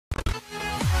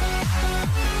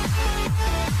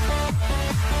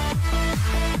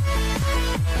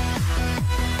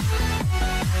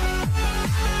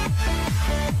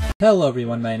Hello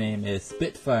everyone, my name is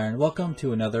Spitfire and welcome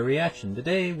to another reaction.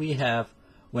 Today we have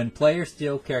When Players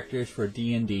Steal Characters for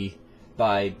D&D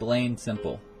by Blaine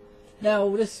Simple.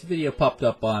 Now this video popped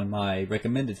up on my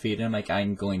recommended feed and I'm like,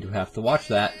 I'm going to have to watch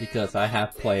that because I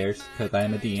have players, because I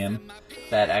am a DM,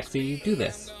 that actually do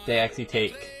this. They actually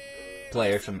take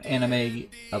players from anime,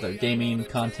 other gaming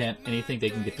content, anything they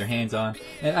can get their hands on.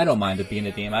 And I don't mind it being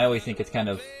a DM. I always think it's kind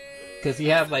of, because you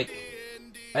have like,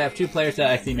 I have two players that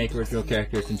actually make original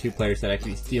characters and two players that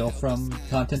actually steal from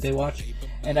content they watch.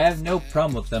 And I have no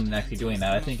problem with them actually doing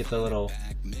that. I think it's a little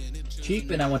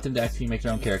cheap and I want them to actually make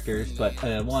their own characters. But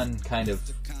one kind of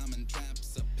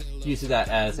uses that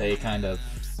as a kind of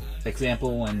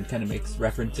example and kind of makes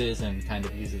references and kind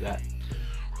of uses that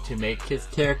to make his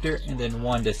character. And then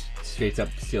one just straight up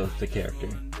steals the character.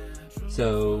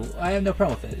 So I have no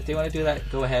problem with it. If they want to do that,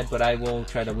 go ahead, but I will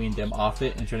try to wean them off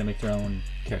it and try to make their own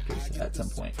characters at some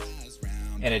point.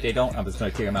 And if they don't, I'm just going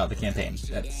to kick them out of the campaign.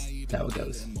 That's how it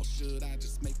goes.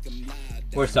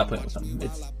 Or stop playing with them.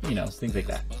 It's, you know, things like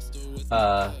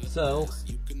that. So,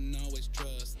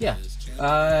 yeah.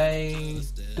 I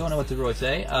don't know what to really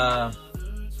say. I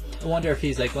wonder if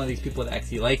he's like one of these people that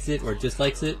actually likes it or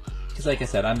dislikes it. Because like I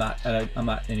said, I'm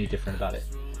not any different about it.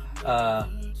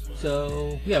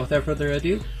 So, yeah, without further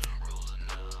ado,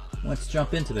 let's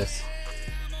jump into this.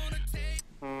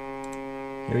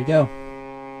 Here we go.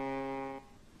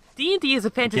 D&D is a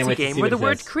fantasy game where the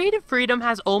word creative freedom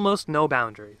has almost no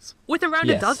boundaries. With around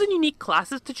a dozen unique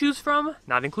classes to choose from,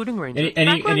 not including Rangers,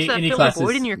 backgrounds that fill a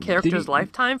void in your character's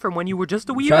lifetime from when you were just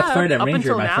a wee lad up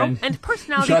until now, and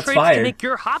personality traits to make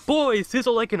your hot boy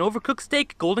sizzle like an overcooked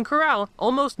steak, Golden Corral,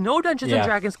 almost no Dungeons &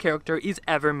 Dragons character is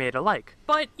ever made alike.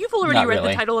 But you've already read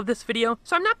the title of this video,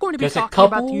 so I'm not going to be talking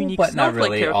about the unique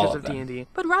snowflake characters of D&D,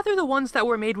 but rather the ones that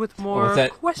were made with more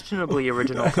questionably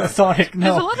original characters. Sonic, no.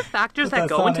 There's a lot of factors that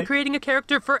go into creating a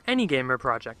character for any gamer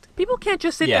project. People can't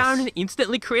just sit down and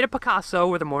instantly create a Picasso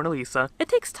or the Mona Lisa. It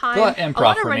takes time, a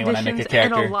lot of renditions,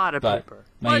 and a lot of paper.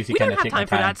 But we don't have time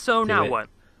for that, so now what?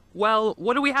 Well,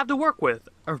 what do we have to work with?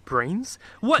 Our brains?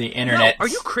 What? The internet. No, are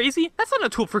you crazy? That's not a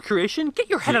tool for creation. Get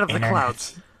your head out of the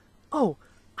clouds. Oh,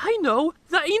 I know!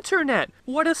 The internet!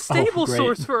 What a stable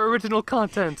source for original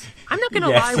content! I'm not gonna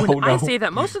lie when I say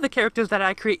that most of the characters that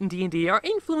I create in D&D are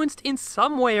influenced in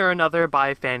some way or another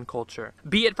by fan culture.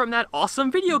 Be it from that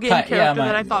awesome video game character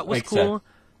that I thought was cool,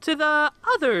 to the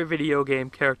other video game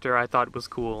character I thought was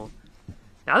cool.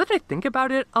 Now that I think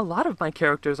about it, a lot of my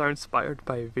characters are inspired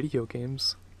by video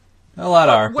games. A lot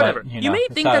are, whatever. But, you may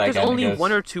think that there's only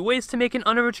one or two ways to make an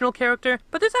unoriginal character,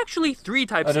 but there's actually three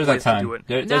types of ways to do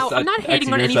it. Now, I'm not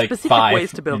hating on any specific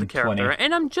ways to build a character,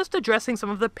 and I'm just addressing some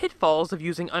of the pitfalls of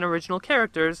using unoriginal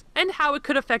characters and how it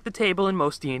could affect the table in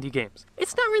most D&D games.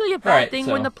 It's not really a bad thing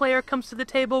when the player comes to the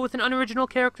table with an unoriginal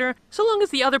character, so long as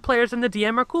the other players and the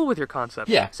DM are cool with your concept.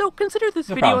 So consider this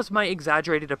video as my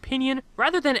exaggerated opinion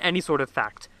rather than any sort of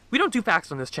fact. We don't do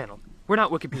facts on this channel. We're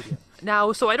not Wikipedia.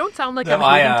 Now, so I don't sound like I'm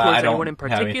moving towards anyone in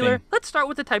particular, let's start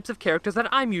with the types of characters that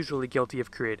I'm usually guilty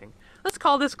of creating. Let's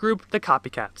call this group the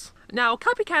copycats. Now,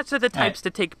 copycats are the types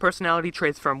that take personality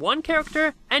traits from one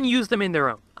character and use them in their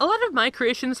own. A lot of my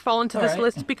creations fall into this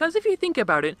list because if you think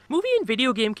about it, movie and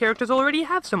video game characters already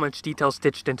have so much detail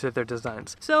stitched into their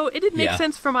designs. So it'd make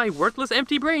sense for my worthless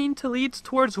empty brain to lead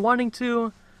towards wanting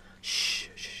to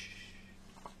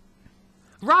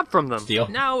rob from them.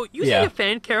 Now, using a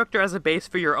fan character as a base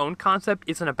for your own concept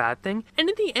isn't a bad thing, and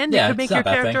in the end it could make your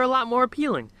character a lot more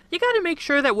appealing. You gotta make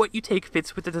sure that what you take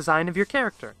fits with the design of your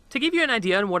character. To give you an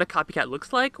idea on what a copycat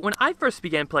looks like, when I first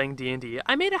began playing D&D,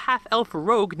 I made a half-elf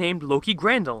rogue named Loki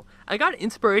Grandel. I got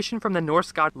inspiration from the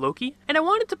Norse god Loki, and I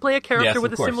wanted to play a character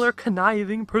with a similar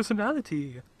conniving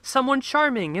personality. Someone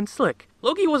charming and slick.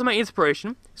 Loki was my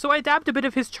inspiration, so I dabbed a bit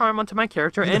of his charm onto my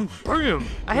character and boom!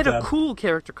 I had a cool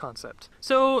character concept.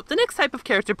 So the next type of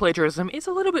character plagiarism is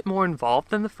a little bit more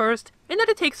involved than the first, in that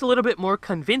it takes a little bit more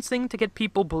convincing to get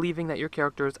people believing that your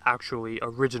character is actually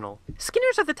original.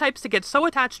 Skinners are the types to get so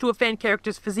attached to a fan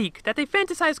character's physique that they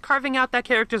fantasize carving out that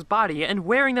character's body and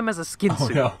wearing them as a skin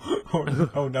suit.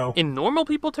 Oh no. In normal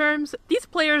people terms, these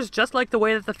players just like the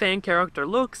way that the fan character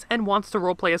looks and wants to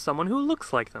roleplay as someone who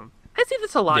looks like them. I see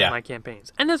this a lot in my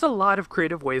campaigns, and there's a lot of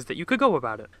creative ways that you could go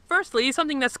about it. Firstly,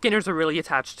 something that Skinners are really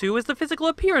attached to is the physical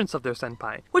appearance of their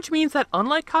senpai, which means that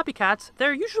unlike copycats,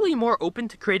 they're usually more open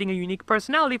to creating a unique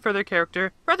personality for their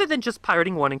character, rather than just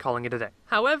pirating one and calling it a day.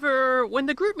 However, when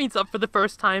the group meets up for the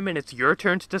first time and it's your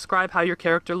turn to describe how your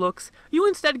character looks, you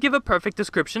instead give a perfect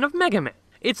description of Mega Man.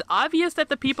 It's obvious that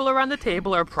the people around the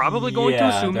table are probably going to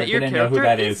assume that your character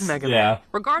is Mega Man,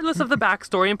 regardless of the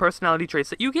backstory and personality traits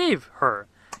that you gave her.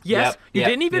 Yes, you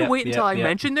didn't even wait until I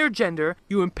mentioned their gender,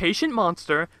 you impatient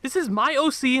monster. This is my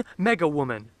OC, Mega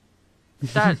Woman.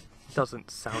 That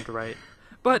doesn't sound right.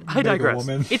 But I digress.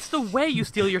 It's the way you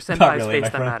steal your senpai's face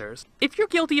that matters. If you're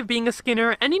guilty of being a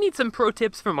Skinner and you need some pro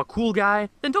tips from a cool guy,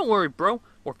 then don't worry, bro,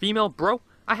 or female bro,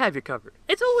 I have you covered.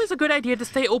 It's always a good idea to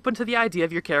stay open to the idea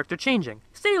of your character changing.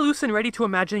 Stay loose and ready to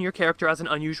imagine your character as an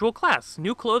unusual class,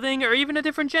 new clothing, or even a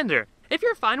different gender. If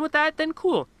you're fine with that, then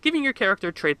cool. Giving your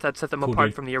character traits that set them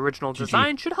apart from the original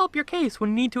design should help your case when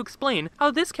you need to explain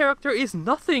how this character is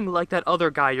nothing like that other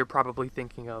guy you're probably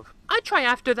thinking of. I try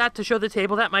after that to show the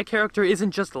table that my character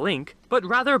isn't just Link, but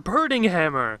rather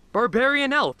Birdinghammer,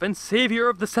 barbarian elf and savior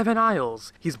of the Seven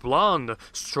Isles. He's blonde,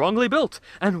 strongly built,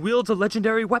 and wields a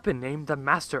legendary weapon named the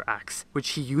Master Axe,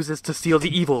 which he uses to steal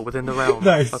the evil within the realm.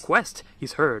 Nice. A quest,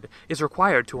 he's heard, is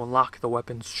required to unlock the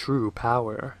weapon's true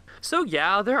power. So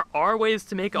yeah, there are ways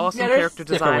to make awesome character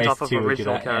designs off of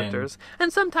original characters,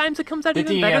 and sometimes it comes out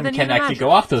even better than you imagine. Actually go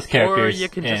off those characters, or you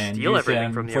can just steal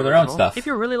everything from the for original. their own stuff. If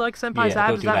you really like Senpai's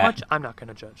abs that much, I'm not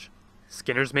gonna judge.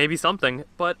 Skinners may be something,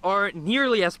 but are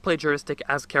nearly as plagiaristic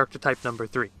as character type number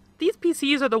 3. These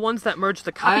PCs are the ones that merge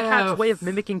the copycat's way of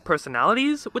mimicking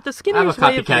personalities with the Skinner's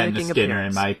way of mimicking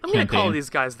appearance. I'm gonna call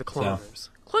these guys the cloners.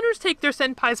 Cloners take their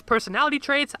senpai's personality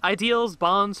traits, ideals,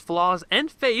 bonds, flaws, and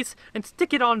face, and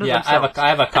stick it onto themselves. I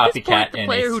have a copycat At this point, the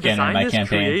player who designed this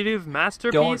creative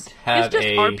masterpiece is just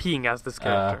RPing as this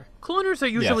character. Cloners are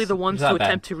usually the ones who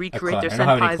attempt to recreate their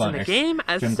senpais in the game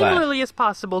as similarly as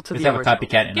possible to the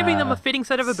original, giving them a fitting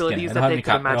set of abilities that they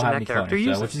can imagine that character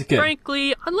uses.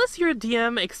 Frankly, unless your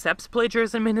DM accepts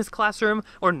plagiarism in his classroom,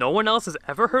 or no one else has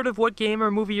ever heard of what game or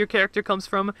movie your character comes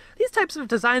from, these types of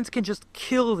designs can just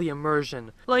kill the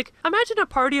immersion. Like, imagine a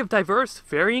party of diverse,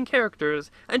 varying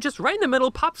characters, and just right in the middle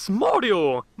pops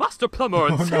Mario, Master Plumber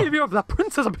and Savior of the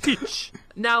Princess Peach.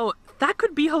 Now, that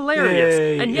could be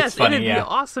hilarious, and yes, it'd be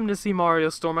awesome to see Mario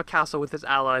storm a castle with his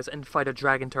allies and fight a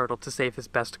dragon turtle to save his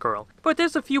best girl. But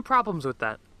there's a few problems with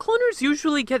that. Cloners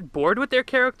usually get bored with their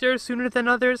characters sooner than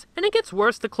others, and it gets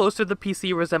worse the closer the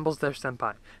PC resembles their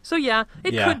senpai. So yeah,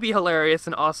 it could be hilarious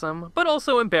and awesome, but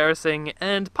also embarrassing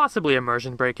and possibly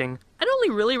immersion breaking. I'd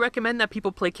only really recommend that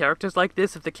people play characters like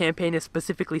this if the campaign is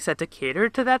specifically set to cater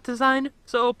to that design,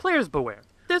 so players beware.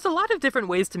 There's a lot of different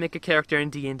ways to make a character in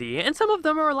D&D, and some of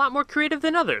them are a lot more creative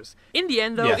than others. In the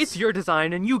end, though, it's your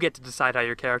design, and you get to decide how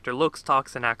your character looks,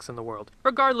 talks, and acts in the world,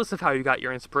 regardless of how you got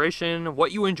your inspiration,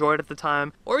 what you enjoyed at the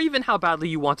time, or even how badly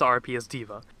you want to RP as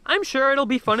Diva. I'm sure it'll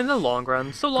be fun in the long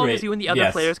run, so long as you and the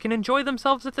other players can enjoy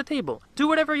themselves at the table. Do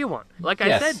whatever you want. Like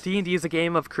I said, D&D is a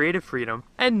game of creative freedom,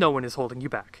 and no one is holding you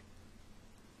back.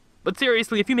 But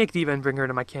seriously, if you make Diva and bring her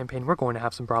into my campaign, we're going to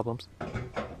have some problems.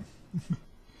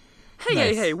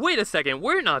 Hey, wait a second,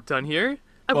 we're not done here.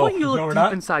 I want you to look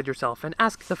deep inside yourself and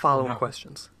ask the following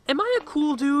questions. Am I a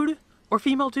cool dude? Or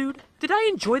female dude? Did I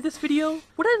enjoy this video?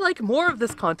 Would I like more of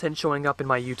this content showing up in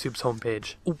my YouTube's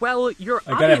homepage? Well, you're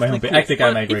obviously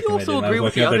cool, but if you also agree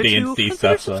with the other two,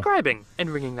 consider subscribing and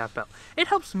ringing that bell. It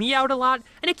helps me out a lot,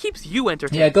 and it keeps you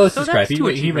entertained. Yeah, go subscribe.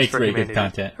 He makes really good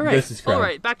content. Go subscribe.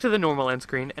 Alright, back to the normal end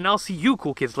screen, and I'll see you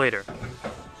cool kids later.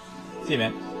 See you,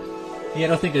 man. Yeah, I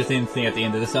don't think there's anything at the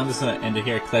end of this, so I'm just going to end it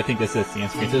here, because I think this is the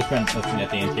end screen, so there's nothing at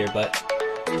the end here, but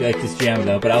do you like this jam,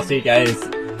 though? But I'll see you guys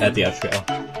at the outro.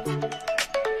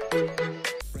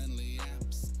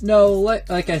 No,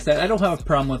 like I said, I don't have a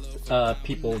problem with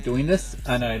people doing this,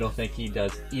 and I don't think he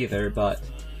does either, but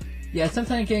yeah,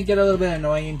 sometimes it can get a little bit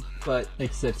annoying, but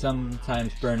like I said,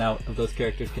 sometimes burnout of those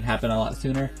characters can happen a lot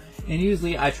sooner, and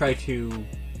usually I try to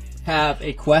have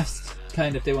a quest,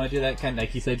 kind of, if they want to do that, kind of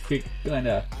like you said, kind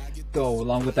of go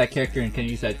along with that character and can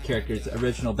use that character's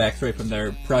original backstory from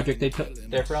their project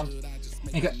they're from,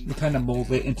 and kind of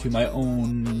mold it into my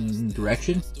own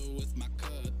direction.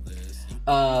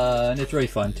 And it's really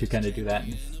fun to kind of do that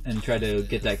and try to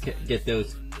get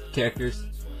those characters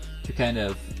to kind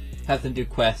of have them do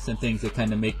quests and things that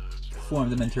kind of form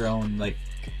them into their own, like,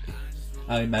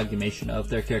 amalgamation of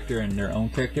their character and their own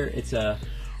character. It's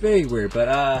very weird, but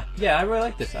yeah, I really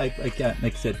like this. I like I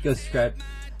said, go subscribe.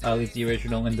 I'll leave the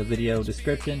original in the video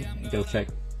description, and go check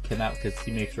him out because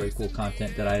he makes really cool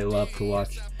content that I love to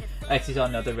watch. I actually saw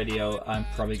another video I'm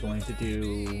probably going to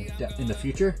do in the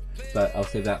future, but I'll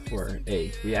save that for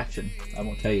a reaction. I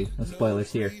won't tell you, no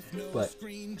spoilers here, but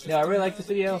yeah, I really like this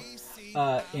video,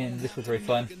 and this was very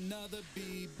fun,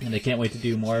 and I can't wait to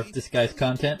do more of this guy's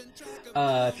content.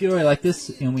 If you really like this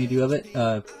and we do have it,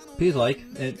 please like.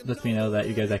 It lets me know that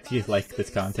you guys actually like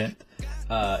this content,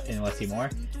 and want to see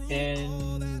more.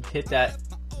 And hit that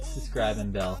subscribe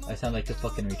and bell. I sound like a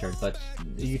fucking retard, but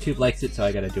YouTube likes it, so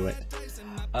I gotta do it.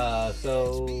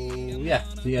 So yeah,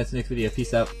 see you guys in the next video.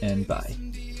 Peace out and bye.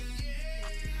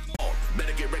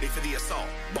 Better get ready for the assault.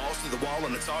 Balls to the wall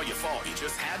and it's all your fault. You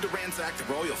just had to ransack the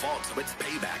royal vault, so it's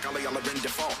payback. All of y'all are in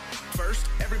default. First,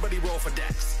 everybody roll for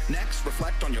dex. Next,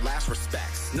 reflect on your last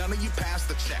respects. None of you pass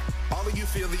the check. All of you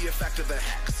feel the effect of the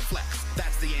hex. Flex,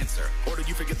 that's the answer. Or do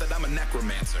you forget that I'm a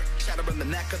necromancer? Shatter in the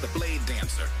neck of the blade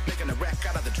dancer. Making a wreck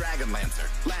out of the dragon lancer.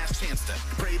 Last chance to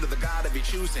pray to the god of your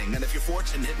choosing. And if you're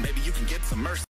fortunate, maybe you can get some mercy.